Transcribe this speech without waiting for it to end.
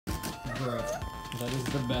Bro, that is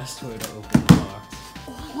the best way to open the box.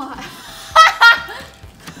 What?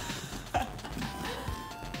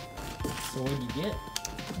 So what did you get?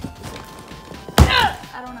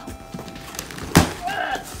 I don't know.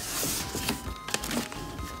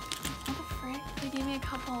 What the frick? They gave me a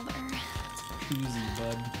cup holder. Koozie,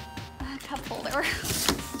 bud. A cup holder.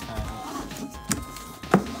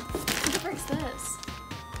 What the frick's this?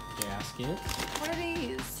 Gasket. What are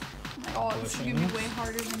these? Oh my god, this is gonna be way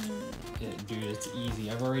harder than... Yeah, dude, it's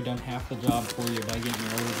easy. I've already done half the job for you by getting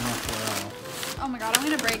your old muffler out. Oh my god, I'm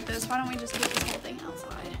gonna break this. Why don't we just keep this whole thing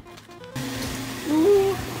outside?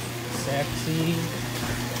 Ooh, sexy.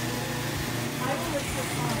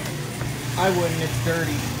 I wouldn't, it's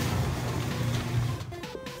dirty.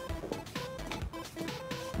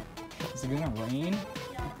 Is it gonna rain?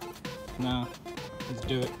 Yeah. No, let's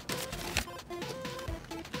do it.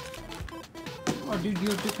 Oh, dude, you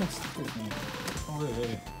have different stickers, man. Oh, wait,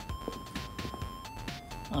 wait.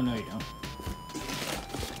 Oh, no, you don't.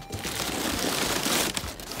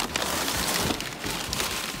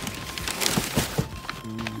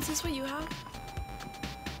 Is this what you have?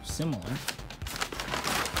 Similar.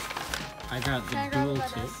 I got the dual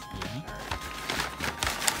tip.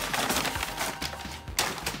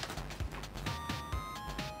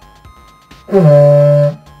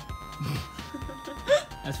 Yeah.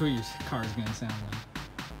 That's what your car is gonna sound like.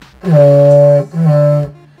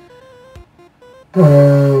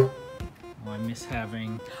 Oh, I miss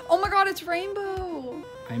having. Oh my god, it's rainbow!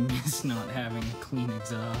 I miss not having a clean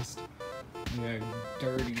exhaust. Look how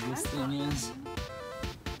dirty this thing is.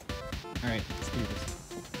 Alright, let's do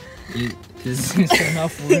this. Is this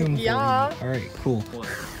enough room for Yeah. you? Alright, cool.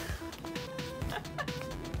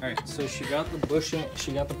 Alright, so she got the bushing,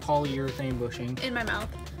 she got the polyurethane bushing. In my mouth.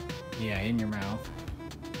 Yeah, in your mouth.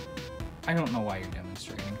 I don't know why you're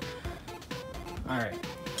demonstrating. Alright.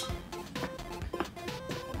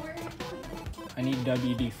 I need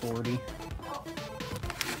WD-40.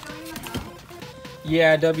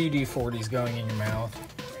 Yeah, WD-40 is going in your mouth.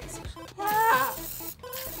 Ah.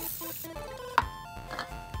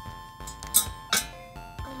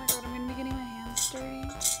 Oh my god, I'm gonna be getting my hands dirty.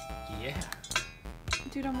 Yeah.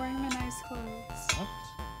 Dude, I'm wearing my nice clothes. Well,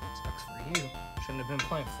 sucks for you. Shouldn't have been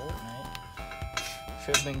playing Fortnite.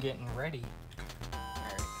 Should have been getting ready.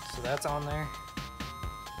 Alright, so that's on there.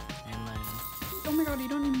 And then Oh my god, you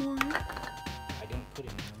don't need more. I didn't put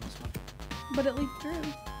any on this one. But it leaked through.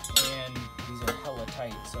 And these are hella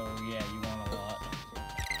tight, so yeah, you want a lot.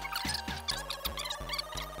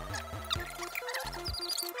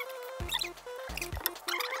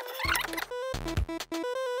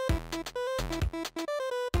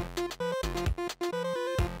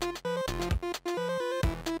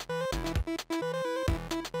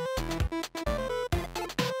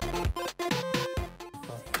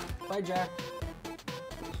 Bye, Jack.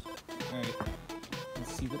 Alright,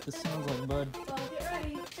 let's see what this sounds like, bud. Well, get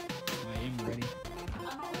ready. I am ready. I'm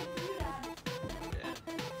not waiting for you, Dad.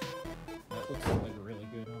 That looks like really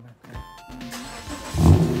good on her.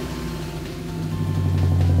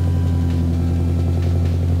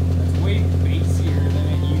 That's way bassier than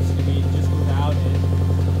it used to be just without it.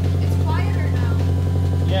 It's quieter now.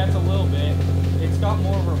 Yeah, it's a little bit. It's got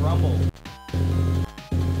more of a rumble.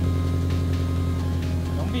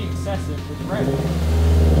 Don't be excessive. It's ready.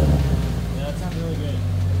 Yeah, that sounds really good.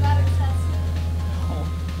 Is that excessive? Oh,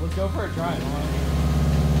 let's go for a drive.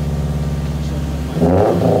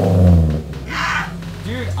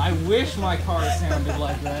 Dude, I wish my car sounded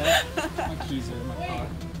like that. My keys are in my car.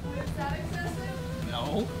 Is that excessive?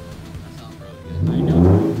 No. That sounds really good. I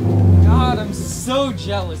know. God, I'm so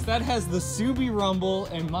jealous. That has the Subi rumble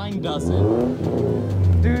and mine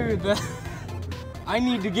doesn't. Dude, I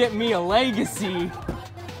need to get me a Legacy.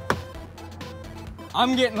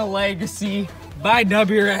 I'm getting a Legacy. Bye,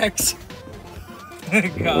 WRX.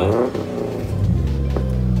 God.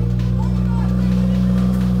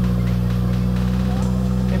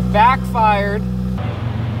 It backfired.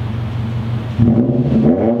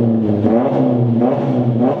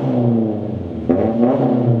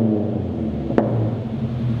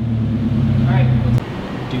 Alright, let's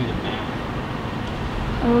do the math.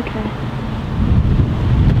 Okay.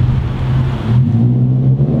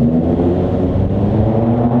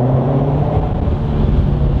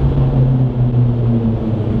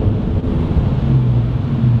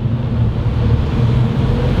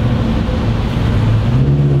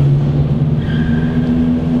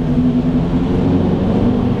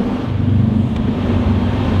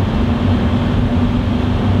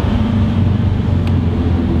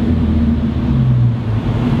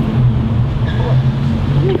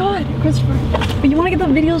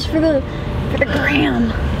 Videos for the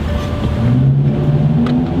gram.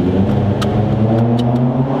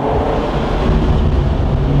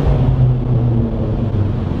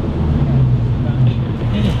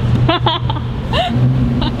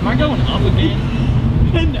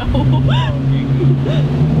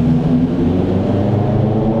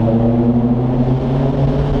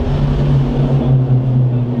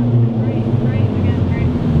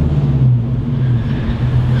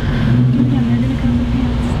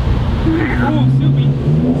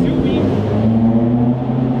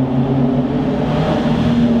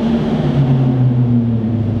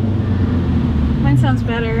 Mine sounds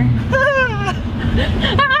better.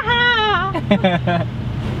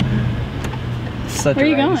 Such Where are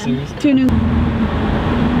you going? To a new.